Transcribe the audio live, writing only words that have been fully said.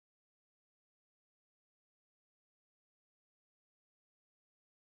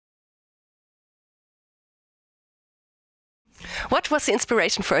What was the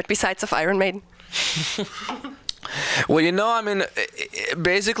inspiration for it besides of Iron Maiden? Well, you know, I mean,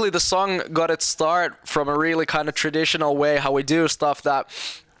 basically the song got its start from a really kind of traditional way how we do stuff, that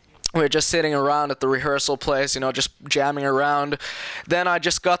we're just sitting around at the rehearsal place, you know, just jamming around. Then I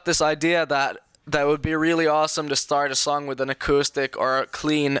just got this idea that would be really awesome to start a song with an acoustic or a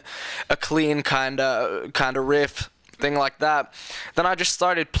clean kind of riff thing like that. Then I just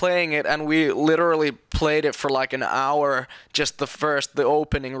started playing it, and we literally played it for like an hour, just the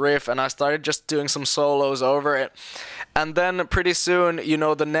opening riff, and I started just doing some solos over it. And then pretty soon, you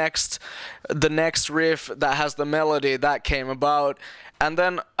know, the next riff that has the melody, that came about. And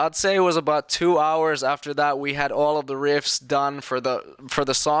then I'd say it was about 2 hours after that we had all of the riffs done for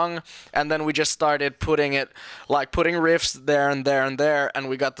the song, and then we just started putting riffs there and there and there, and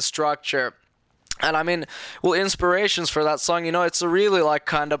we got the structure. And I mean, well, inspirations for that song, you know, it's a really like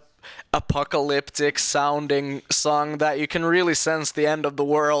kind of apocalyptic sounding song that you can really sense the end of the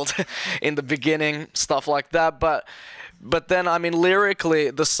world in the beginning, stuff like that. But then, I mean,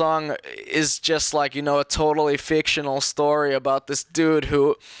 lyrically, the song is just like, you know, a totally fictional story about this dude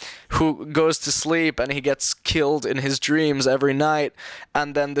who goes to sleep and he gets killed in his dreams every night.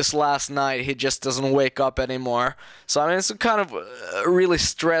 And then this last night, he just doesn't wake up anymore. So, I mean, it's a kind of a really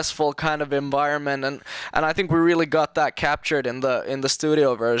stressful kind of environment. And I think we really got that captured in the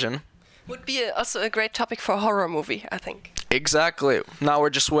studio version. Would be also a great topic for a horror movie, I think. Exactly. Now we're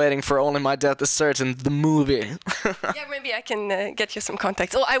just waiting for Only My Death Is Certain, the movie. Yeah, maybe I can get you some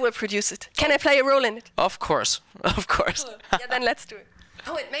contacts. Oh, I will produce it. Can I play a role in it? Of course. Of course. Cool. Yeah, then let's do it.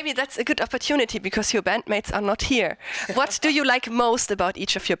 Oh, and maybe that's a good opportunity because your bandmates are not here. What do you like most about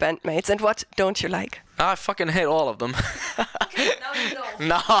each of your bandmates, and what don't you like? I fucking hate all of them. Okay, now you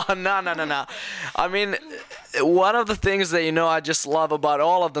know. No. I mean, one of the things that, you know, I just love about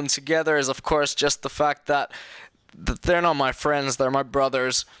all of them together is, of course, just the fact that they're not my friends, they're my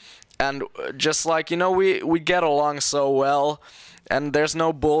brothers. And just like, you know, we get along so well. And there's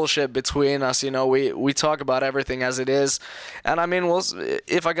no bullshit between us, you know, we talk about everything as it is. And I mean, well,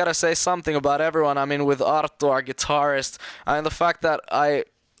 if I gotta say something about everyone, I mean, with Arto, our guitarist, I mean, the fact that I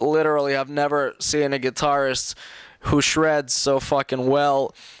literally have never seen a guitarist who shreds so fucking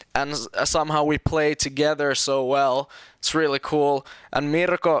well, and somehow we play together so well, it's really cool. And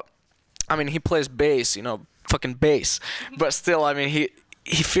Mirko, I mean, he plays bass, you know, fucking bass, but still, I mean,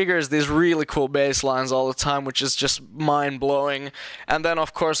 he figures these really cool bass lines all the time, which is just mind-blowing. And then,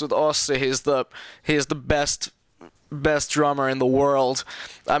 of course, with Ossi, he's the best drummer in the world.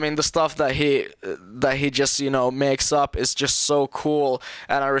 I mean, the stuff that he just, you know, makes up is just so cool,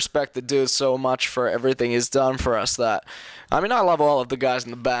 and I respect the dude so much for everything he's done for us. That, I mean, I love all of the guys in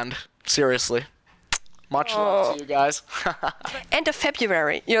the band, seriously. Much love to you guys. End of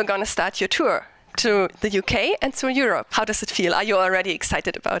February, you're gonna start your tour to the UK and to Europe. How does it feel? Are you already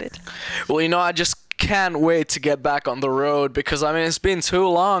excited about it? Well, you know, I just can't wait to get back on the road because, I mean, it's been too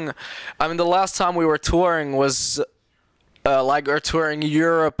long. I mean, the last time we were touring was, touring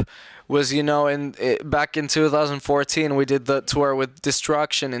Europe was, you know, back in 2014, we did the tour with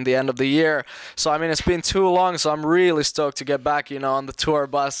Destruction in the end of the year. So, I mean, it's been too long, so I'm really stoked to get back, you know, on the tour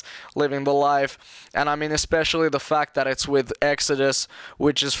bus, living the life. And I mean, especially the fact that it's with Exodus,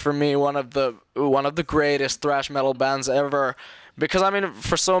 which is for me one of the greatest thrash metal bands ever. Because, I mean,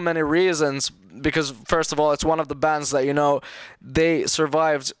 for so many reasons. Because, first of all, it's one of the bands that, you know, they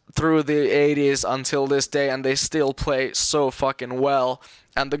survived through the 80s until this day, and they still play so fucking well.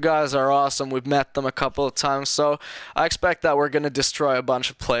 And the guys are awesome. We've met them a couple of times, so I expect that we're going to destroy a bunch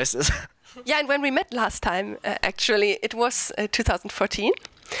of places. Yeah, and when we met last time, actually, it was 2014.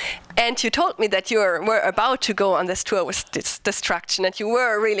 And you told me that you were about to go on this tour with Destruction, and you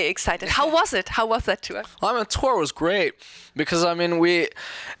were really excited. How was it? How was that tour? Well, I mean, the tour was great because I mean,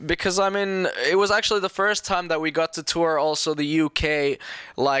 it was actually the first time that we got to tour also the UK,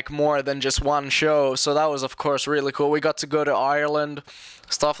 like more than just one show. So that was, of course, really cool. We got to go to Ireland,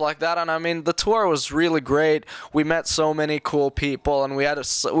 stuff like that, and I mean, the tour was really great. We met so many cool people, and we had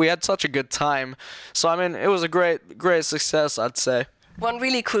such a good time. So I mean, it was a great success, I'd say. One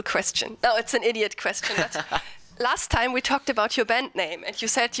really cool question. No, it's an idiot question. But last time we talked about your band name, and you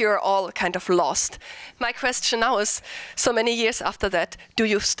said you're all kind of lost. My question now is, so many years after that, do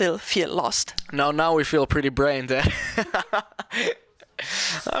you still feel lost? No, now we feel pretty brain dead.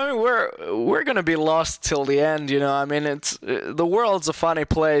 I mean, we're gonna be lost till the end, you know. I mean, the world's a funny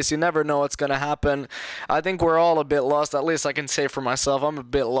place. You never know what's gonna happen. I think we're all a bit lost. At least I can say for myself, I'm a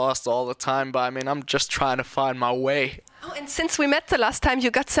bit lost all the time. But I mean, I'm just trying to find my way. Oh, and since we met the last time,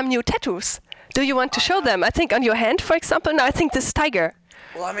 you got some new tattoos. Do you want to show them? I think on your hand, for example. No, I think this tiger.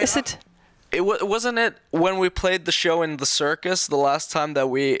 Well, I mean, is it? Wasn't it when we played the show in the circus the last time that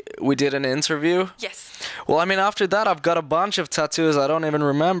we did an interview? Yes. Well, I mean, after that, I've got a bunch of tattoos. I don't even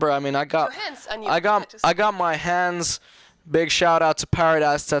remember. I mean, I got Your hands on your tattoos. I got my hands. Big shout out to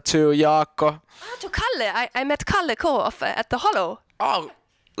Paradise Tattoo, Jaakko. To Kalle. I met Kalle Koof at the Hollow. Oh,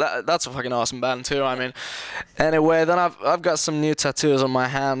 that's a fucking awesome band too. I mean, anyway, then I've got some new tattoos on my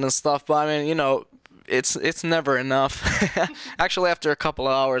hand and stuff. But I mean, you know, it's never enough. Actually, after a couple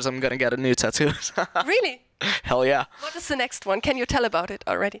of hours, I'm gonna get a new tattoo. Really? Hell yeah. What is the next one? Can you tell about it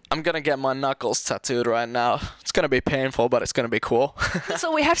already? I'm gonna get my knuckles tattooed right now. It's gonna be painful, but it's gonna be cool.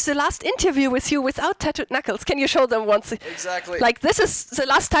 So we have the last interview with you without tattooed knuckles. Can you show them once? Exactly. Like, this is the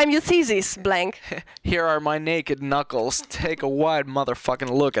last time you see these, blank. Here are my naked knuckles. Take a wide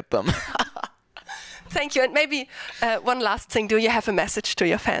motherfucking look at them. Thank you. And maybe one last thing. Do you have a message to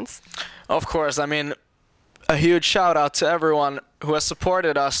your fans? Of course. I mean, a huge shout out to everyone who has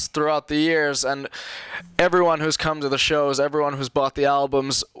supported us throughout the years and everyone who's come to the shows, everyone who's bought the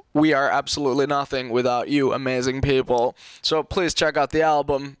albums. We are absolutely nothing without you amazing people. So please check out the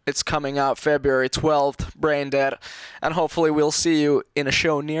album. It's coming out February 12th, Brain Dead, and hopefully we'll see you in a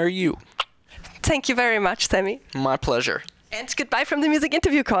show near you. Thank you very much, Samy. My pleasure. And goodbye from the Music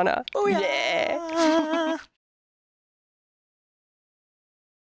Interview Corner. Oh yeah.